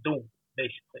of doom,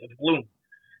 basically, of gloom.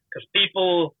 Because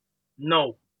people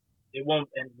know it won't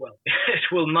end well. It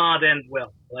will not end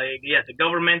well. The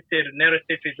government, their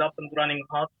narrative is up and running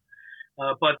hot.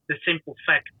 But the simple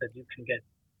fact that you can get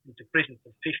into prison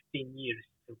for 15 years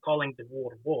for calling the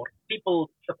war war, people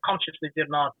subconsciously, they're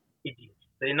not idiots.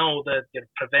 They know that they're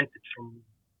prevented from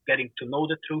getting to know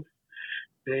the truth.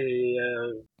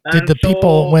 Did the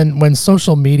people, when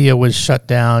social media was shut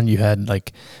down, you had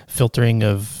filtering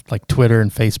of Twitter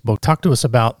and Facebook. Talk to us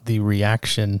about the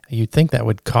reaction. You'd think that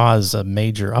would cause a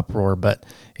major uproar, but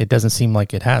it doesn't seem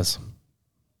like it has.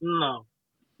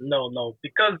 No,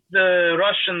 because the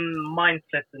Russian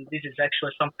mindset, and this is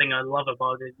actually something I love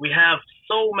about it, we have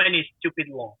so many stupid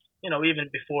laws, even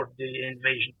before the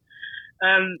invasion.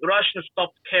 And Russians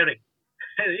stopped caring.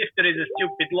 If there is a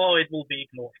stupid law, it will be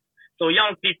ignored. So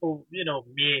young people,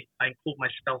 me, I include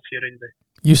myself here in the...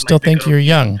 You still think you're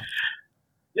young?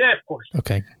 Yeah, of course.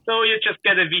 Okay. So you just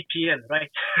get a VPN,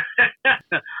 right?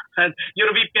 And your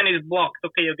VPN is blocked.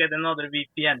 Okay, you get another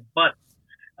VPN. But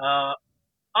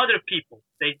other people,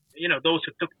 those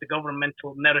who took the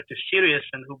governmental narrative serious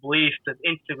and who believe that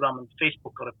Instagram and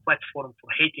Facebook are a platform for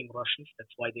hating Russians,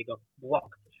 that's why they got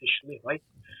blocked officially, right?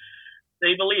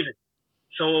 They believe it.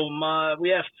 So we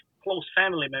have close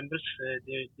family members.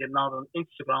 They're not on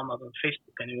Instagram, not on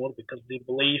Facebook anymore, because they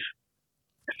believe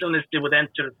as soon as they would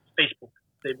enter Facebook,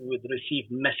 they would receive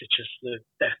messages,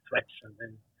 death threats, and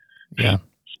then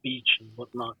speech and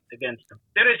whatnot against them.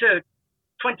 There is a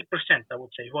 20%, I would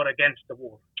say, who are against the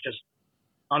war, just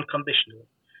unconditionally,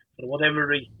 for whatever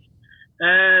reason.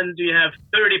 And you have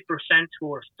 30%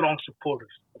 who are strong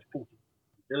supporters of Putin.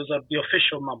 Those are the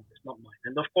official numbers, not mine.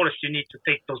 And of course, you need to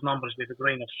take those numbers with a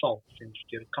grain of salt, since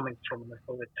you're coming from an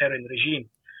authoritarian regime.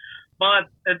 But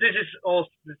this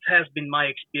has been my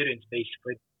experience,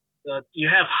 basically. You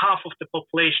have half of the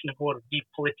population who are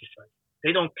depoliticized.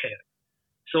 They don't care.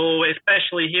 So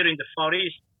especially here in the Far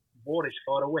East, war is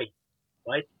far away,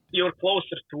 right? You're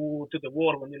closer to the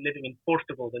war when you're living in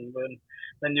Portugal than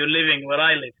when you're living where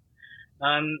I live.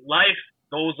 And life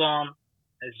goes on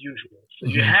as usual. So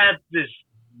you had this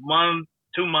month,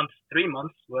 2 months, 3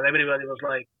 months where everybody was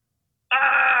like,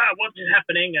 what is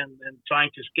happening? And trying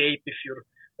to escape if you're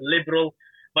liberal.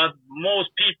 But most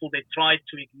people, they try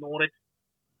to ignore it.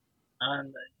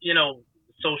 And,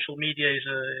 social media is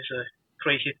a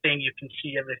crazy thing. You can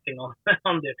see everything on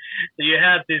there. So you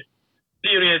had this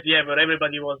period, where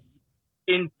everybody was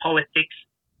in politics,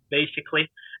 basically.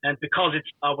 And because it's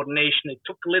our nation, it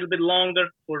took a little bit longer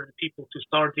for the people to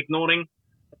start ignoring.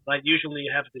 Right? Usually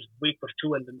you have this week or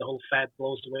two and then the whole fad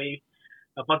blows away.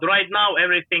 But right now,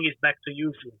 everything is back to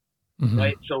usual,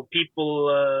 right? So people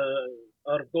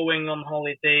are going on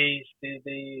holidays.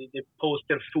 They post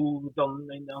their food on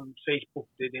Facebook.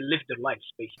 They live their lives,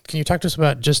 basically. Can you talk to us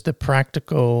about just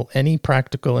any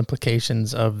practical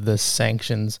implications of the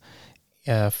sanctions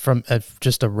from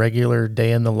just a regular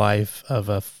day in the life of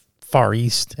a Far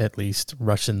East, at least,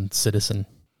 Russian citizen?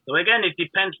 So again, it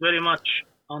depends very much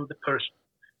on the person.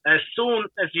 As soon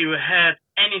as you had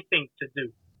anything to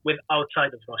do with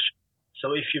outside of Russia,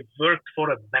 so if you've worked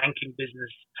for a banking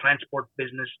business, transport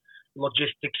business,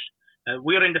 logistics,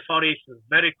 we're in the Far East,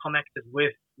 very connected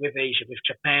with Asia, with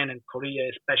Japan and Korea,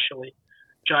 especially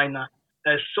China.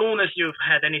 As soon as you've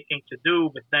had anything to do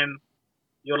with them,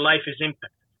 your life is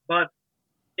impacted. But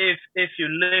if you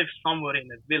live somewhere in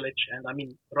a village, and I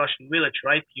mean Russian village,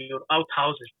 right? Your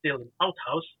outhouse is still an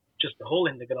outhouse, just a hole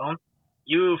in the ground.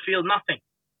 You feel nothing.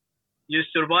 You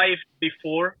survived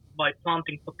before by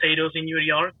planting potatoes in your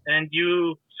yard, and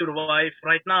you survive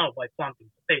right now by planting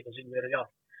potatoes in your yard.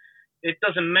 It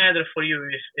doesn't matter for you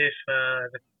if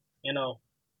you know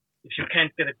if you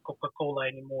can't get a Coca-Cola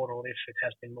anymore, or if it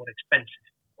has been more expensive,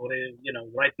 or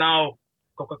right now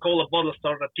Coca-Cola bottles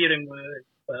start appearing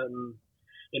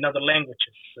in other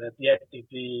languages.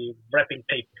 The wrapping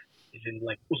paper is in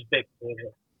like Uzbek or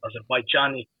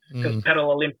Azerbaijani, because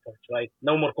parallel imports, right?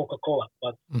 No more Coca-Cola,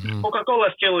 but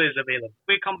Coca-Cola still is available.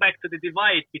 We come back to the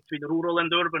divide between rural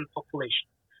and urban population,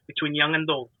 between young and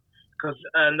old.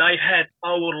 And I had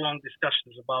hour-long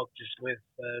discussions about this with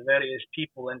various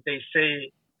people, and they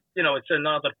say, it's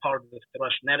another part of the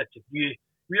Russian narrative. We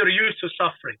are used to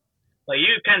suffering. Like,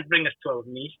 you can't bring us to our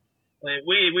knees. Like,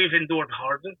 we've endured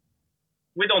harder.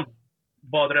 We don't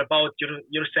bother about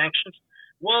your sanctions.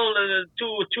 Well,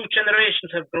 two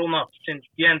generations have grown up since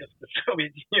the end of the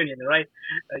Soviet Union, right?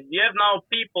 You have now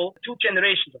two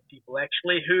generations of people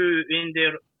actually, who in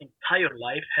their entire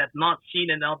life have not seen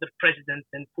another president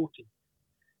than Putin.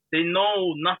 They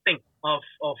know nothing of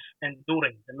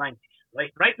enduring the 90s,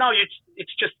 right? Right now,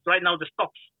 it's just right now the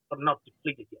stocks are not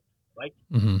depleted yet, right?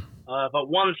 But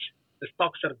once the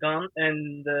stocks are gone,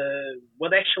 and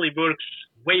what actually works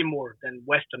way more than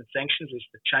Western sanctions is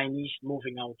the Chinese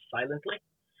moving out silently.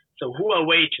 So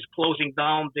Huawei is closing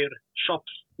down their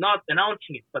shops, not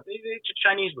announcing it, but it's a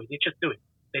Chinese way. They just do it.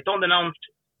 They don't announce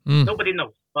it. Nobody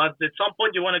knows. But at some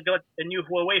point, you want to get a new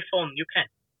Huawei phone, you can.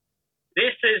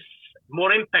 This is more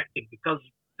impacting because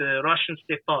the Russians,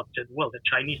 they thought that, well, the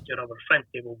Chinese, they're our friends,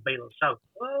 they will bail us out.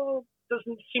 Well,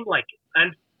 doesn't seem like it.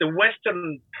 And the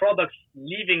Western products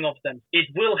leaving of them, it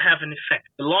will have an effect.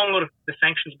 The longer the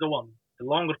sanctions go on, the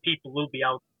longer people will be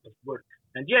out of work.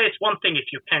 And yeah, it's one thing if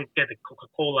you can't get a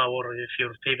Coca-Cola or if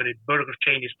your favorite burger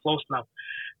chain is closed now,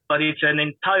 but it's an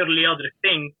entirely other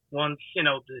thing once,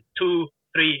 the 2,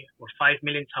 3, or 5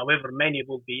 million, however many,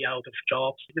 will be out of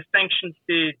jobs. The sanctions,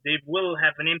 they will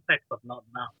have an impact, but not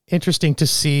now. Interesting to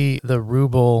see the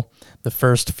ruble the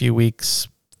first few weeks,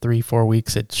 3-4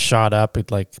 weeks, it shot up. It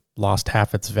like lost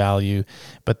half its value,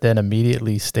 but then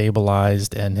immediately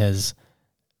stabilized and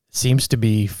seems to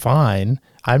be fine.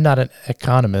 I'm not an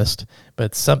economist,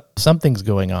 but something's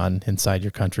going on inside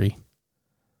your country.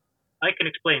 I can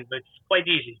explain, but it's quite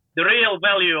easy. The real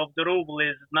value of the ruble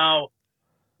is now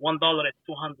 $1 at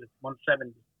 200,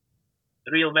 170.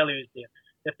 The real value is there.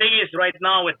 The thing is, right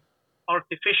now, with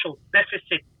artificial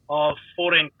deficit of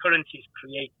foreign currencies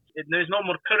created, there's no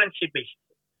more currency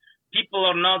basically. People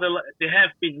are they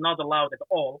have been not allowed at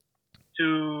all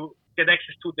to get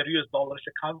access to their US dollars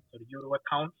account or euro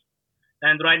accounts.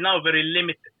 And right now, very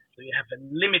limited. So you have a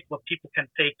limit what people can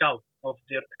take out of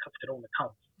their own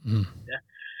accounts. Yeah.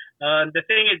 The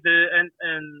thing is, the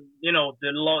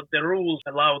rules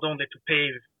allowed only to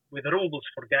pay with rubles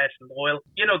for gas and oil.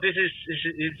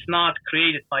 It's not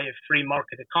created by a free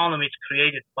market economy. It's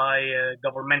created by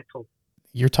governmental.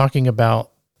 You're talking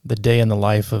about the day in the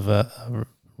life of a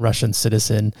Russian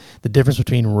citizen, the difference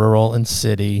between rural and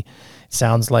city. It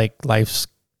sounds like life's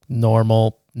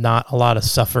normal, not a lot of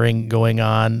suffering going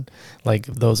on like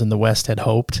those in the West had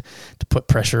hoped to put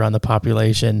pressure on the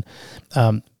population.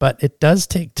 But it does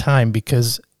take time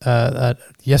because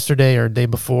yesterday or day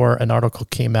before, an article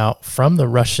came out from the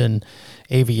Russian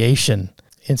Aviation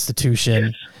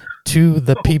Institution to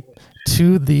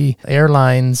the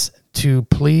airlines to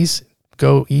please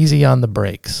go easy on the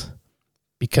brakes,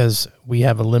 because we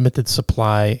have a limited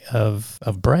supply of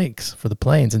brakes for the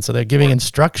planes. And so they're giving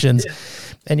instructions.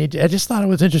 And I just thought it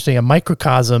was interesting, a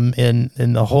microcosm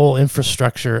in the whole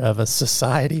infrastructure of a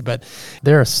society. But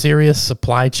there are serious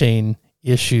supply chain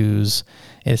issues.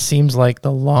 And it seems like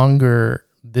the longer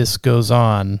this goes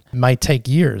on, it might take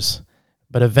years,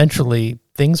 but eventually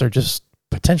things are just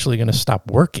potentially going to stop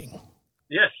working.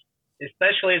 Yes,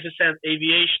 especially, as you said,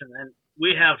 aviation. And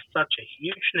we have such a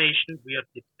huge nation. We are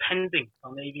depending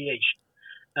on aviation.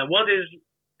 And what is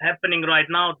happening right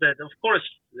now that, of course,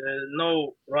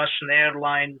 no Russian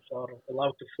airlines are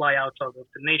allowed to fly outside of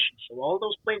the nation. So all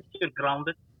those planes are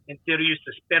grounded until you use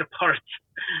the spare parts.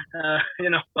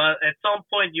 But at some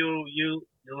point you'll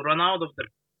run out of them.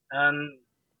 And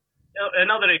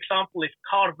another example is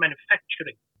car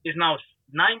manufacturing is now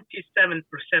 97%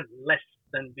 less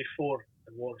than before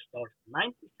the war started.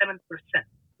 97%.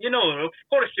 Of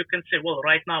course you can say, well,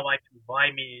 right now I can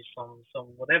buy me some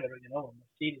whatever, a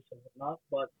Mercedes or whatnot,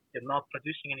 but they're not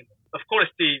producing anymore. Of course,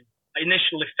 the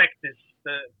initial effect is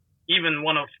even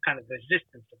one of kind of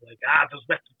resistance of like, those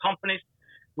Western companies,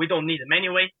 we don't need them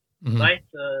anyway, right?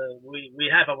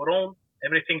 We have our own.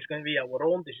 Everything's going to be our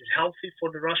own. This is healthy for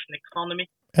the Russian economy.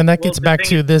 And that gets back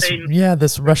to this,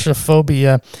 this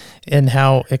Russophobia and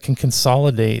how it can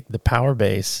consolidate the power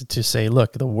base to say,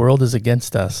 look, the world is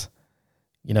against us.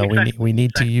 Exactly. we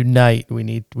need to unite.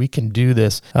 We can do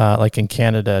this. Like in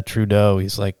Canada, Trudeau,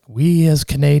 he's like, we as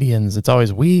Canadians, it's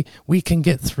always we can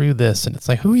get through this. And it's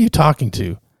like, who are you talking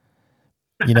to?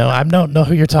 I don't know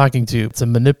who you're talking to. It's a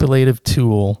manipulative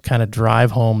tool, kind of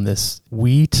drive home this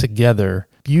we together.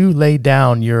 You lay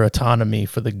down your autonomy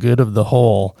for the good of the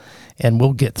whole, and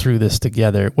we'll get through this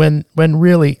together. When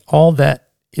really all that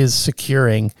is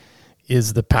securing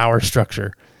is the power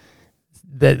structure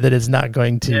that is not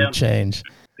going to change.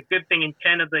 The good thing in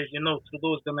Canada is,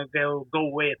 Trudeau's going to go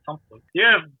away at some point. You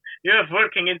have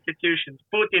working institutions.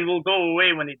 Putin will go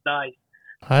away when he dies.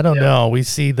 I don't know. We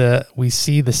see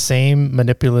the same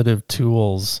manipulative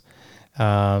tools.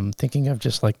 Thinking of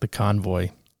just like the convoy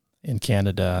in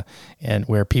Canada, and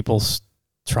where people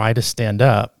try to stand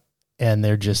up and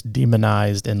they're just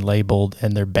demonized and labeled,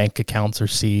 and their bank accounts are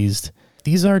seized.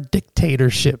 These are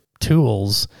dictatorship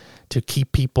tools to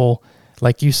keep people,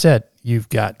 like you said, you've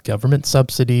got government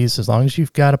subsidies. As long as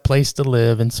you've got a place to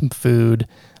live and some food,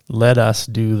 let us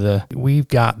do we've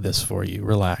got this for you.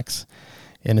 Relax.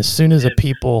 And as soon as a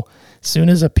people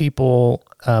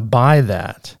buy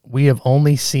that, we have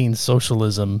only seen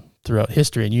socialism throughout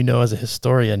history. And as a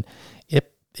historian,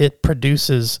 it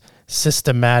produces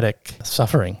systematic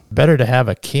suffering. Better to have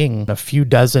a king, a few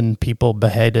dozen people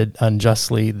beheaded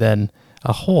unjustly than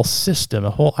a whole system,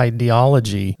 a whole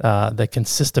ideology that can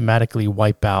systematically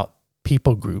wipe out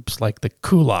people groups like the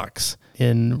kulaks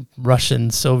in Russian,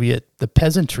 Soviet, the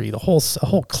peasantry, a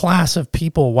whole class of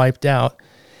people wiped out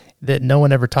that no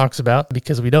one ever talks about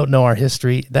because we don't know our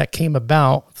history. That came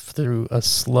about through a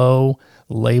slow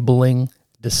labeling,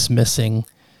 dismissing,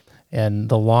 and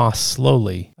the loss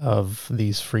slowly of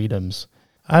these freedoms.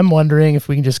 I'm wondering if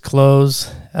we can just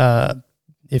close,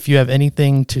 if you have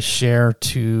anything to share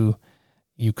to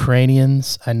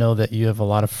Ukrainians. I know that you have a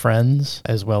lot of friends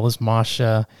as well as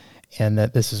Masha, and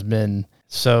that this has been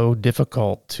so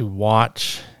difficult to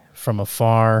watch from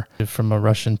afar from a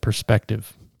Russian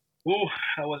perspective. Ooh,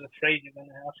 I was afraid you're going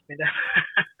to ask me that.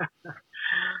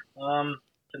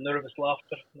 It's a nervous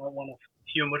laughter, not one of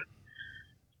humor.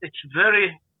 It's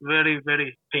very, very,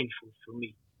 very painful for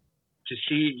me to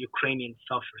see Ukrainians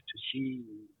suffer, the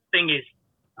thing is,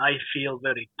 I feel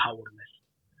very powerless,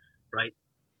 right?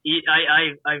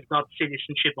 I've got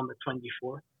citizenship on the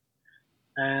 24th,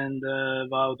 and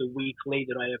about a week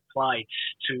later I applied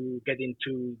to get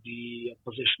into the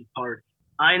opposition party.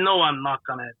 I know I'm not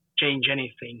going to change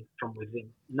anything from within.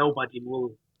 Nobody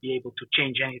will be able to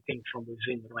change anything from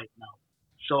within right now.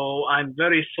 So I'm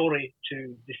very sorry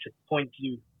to disappoint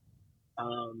you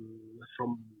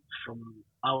from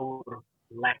our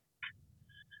lack,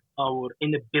 our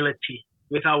inability,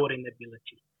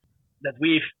 that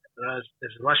we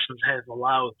as Russians have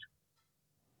allowed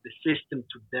the system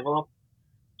to develop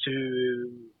to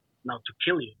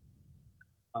kill you.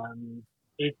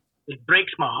 It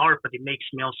breaks my heart, but it makes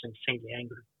me also insanely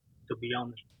angry, to be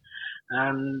honest.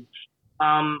 And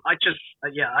I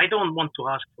don't want to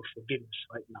ask for forgiveness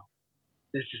right now.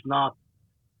 This is not.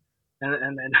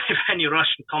 And if any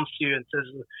Russian comes to you and says,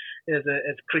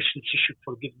 as Christians, you should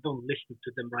forgive, don't listen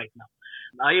to them right now.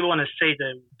 I want to say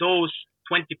that those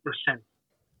 20%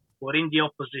 who are in the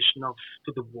opposition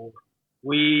to the war,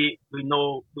 we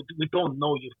don't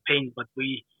know your pain, but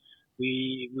we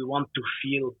want to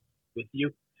feel with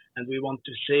you, and we want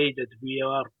to say that we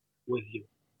are with you.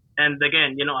 And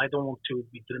again, I don't want to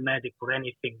be dramatic or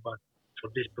anything, but for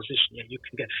this position, you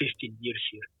can get 15 years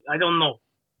here. I don't know.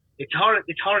 It's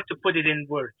hard to put it in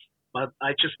words, but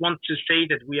I just want to say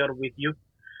that we are with you,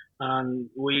 and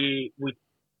we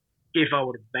give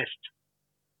our best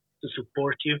to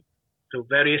support you through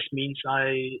various means.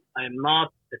 I am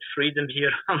not at freedom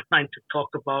here online to talk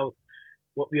about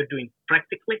what we are doing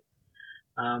practically.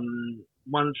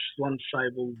 Once I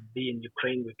will be in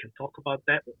Ukraine, we can talk about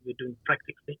that, what we're doing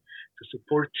practically to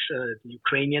support the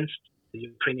Ukrainians, the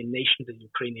Ukrainian nation, the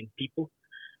Ukrainian people.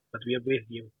 But we are with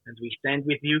you, and we stand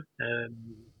with you.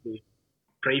 We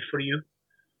pray for you,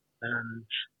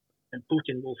 and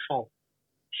Putin will fall.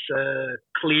 It's a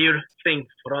clear thing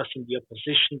for us in the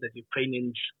opposition that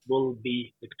Ukrainians will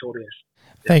be victorious.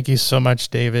 Thank you so much,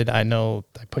 David. I know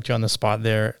I put you on the spot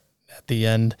there at the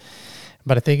end,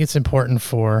 but I think it's important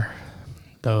for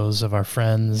those of our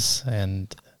friends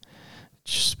and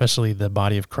especially the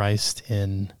body of Christ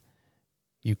in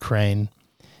Ukraine.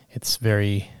 It's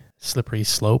very slippery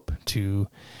slope to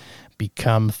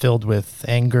become filled with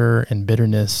anger and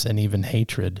bitterness and even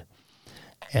hatred.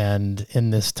 And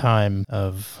in this time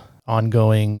of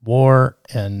ongoing war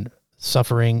and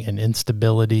suffering and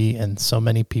instability and so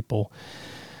many people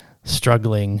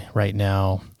struggling right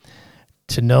now,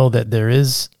 to know that there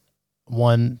is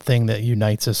one thing that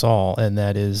unites us all, and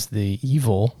that is the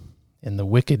evil and the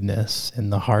wickedness in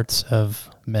the hearts of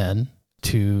men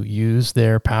to use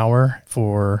their power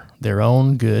for their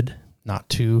own good, not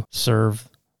to serve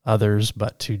others,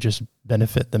 but to just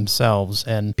benefit themselves,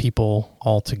 and people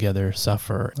altogether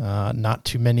suffer. Not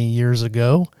too many years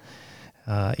ago,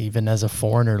 even as a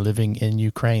foreigner living in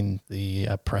Ukraine, the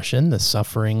oppression, the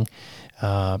suffering,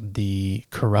 the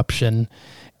corruption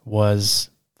was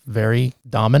very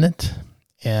dominant,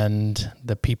 and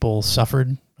the people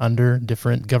suffered under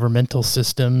different governmental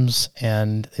systems.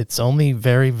 And it's only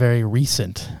very, very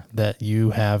recent that you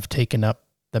have taken up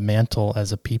the mantle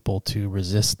as a people to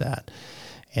resist that.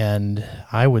 And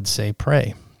I would say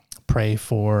pray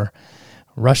for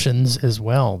Russians as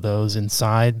well, those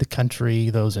inside the country,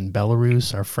 those in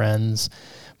Belarus, our friends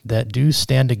that do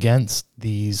stand against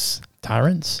these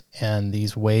tyrants and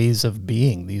these ways of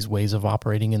being, these ways of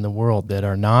operating in the world that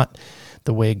are not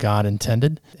the way God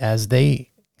intended. As they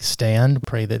stand,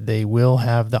 pray that they will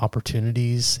have the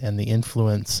opportunities and the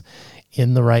influence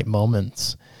in the right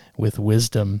moments with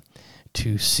wisdom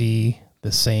to see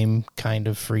the same kind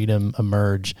of freedom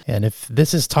emerge. And if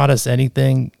this has taught us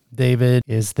anything, David,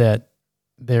 is that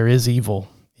there is evil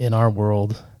in our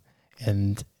world,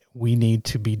 and we need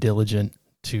to be diligent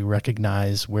to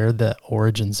recognize where the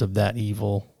origins of that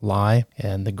evil lie.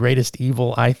 And the greatest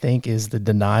evil, I think, is the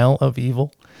denial of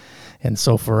evil. And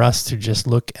so for us to just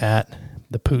look at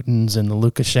the Putins and the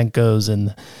Lukashenkos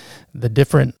and the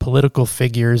different political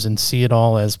figures and see it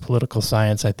all as political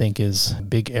science, I think is a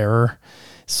big error.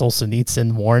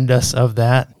 Solzhenitsyn warned us of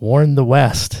that, warned the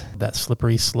West, that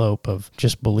slippery slope of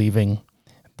just believing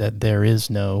that there is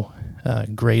no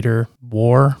greater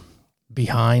war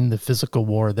behind the physical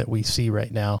war that we see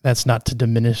right now. That's not to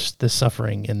diminish the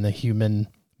suffering in the human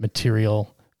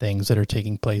material things that are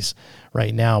taking place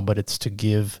right now, but it's to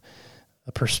give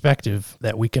a perspective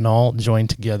that we can all join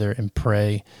together and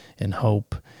pray and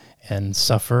hope and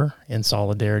suffer in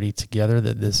solidarity together,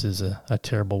 that this is a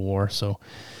terrible war. So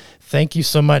thank you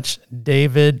so much,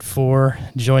 David, for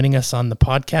joining us on the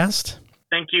podcast.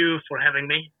 Thank you for having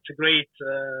me. It's a great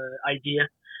idea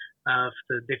of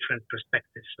the different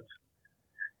perspectives of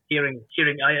hearing.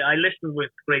 I listened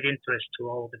with great interest to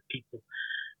all the people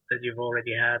that you've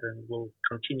already had and will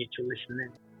continue to listen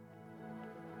in.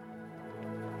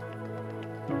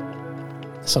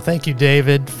 So thank you,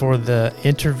 David, for the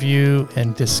interview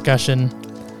and discussion.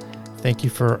 Thank you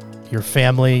for your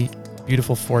family,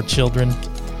 beautiful 4 children.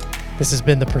 This has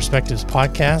been the Perspectives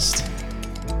Podcast.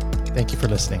 Thank you for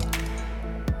listening.